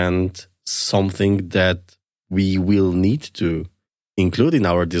and something that we will need to include in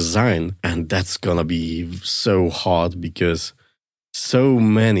our design. And that's going to be so hard because so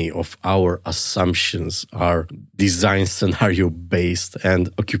many of our assumptions are design scenario based, and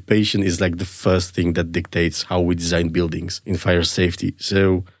occupation is like the first thing that dictates how we design buildings in fire safety.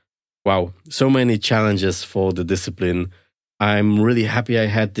 So, wow, so many challenges for the discipline. I'm really happy I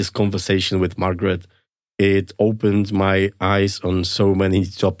had this conversation with Margaret. It opened my eyes on so many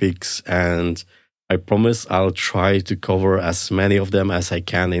topics, and I promise I'll try to cover as many of them as I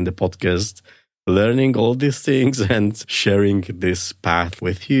can in the podcast, learning all these things and sharing this path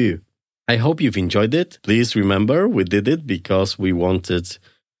with you. I hope you've enjoyed it. Please remember, we did it because we wanted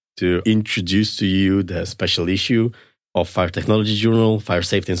to introduce to you the special issue of Fire Technology Journal, Fire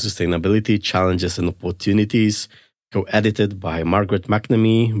Safety and Sustainability, Challenges and Opportunities, co-edited by Margaret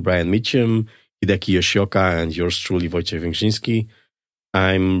McNamee, Brian Mitchum, Hideki Yoshioka, and yours truly, Wojciech Większyński.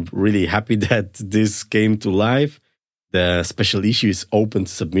 I'm really happy that this came to life. The special issue is open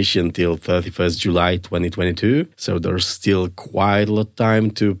to submission till 31st July 2022. So there's still quite a lot of time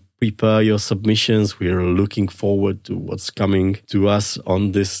to prepare your submissions. We're looking forward to what's coming to us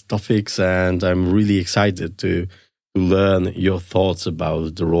on these topics. And I'm really excited to learn your thoughts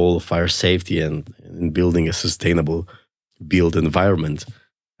about the role of fire safety and in building a sustainable built environment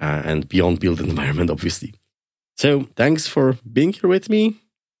and beyond built environment, obviously. So thanks for being here with me.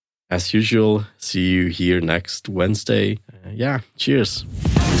 As usual, see you here next Wednesday. Cheers.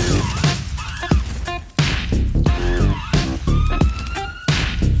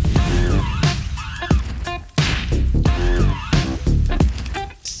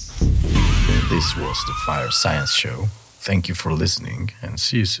 This was the Fire Science Show. Thank you for listening and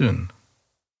see you soon.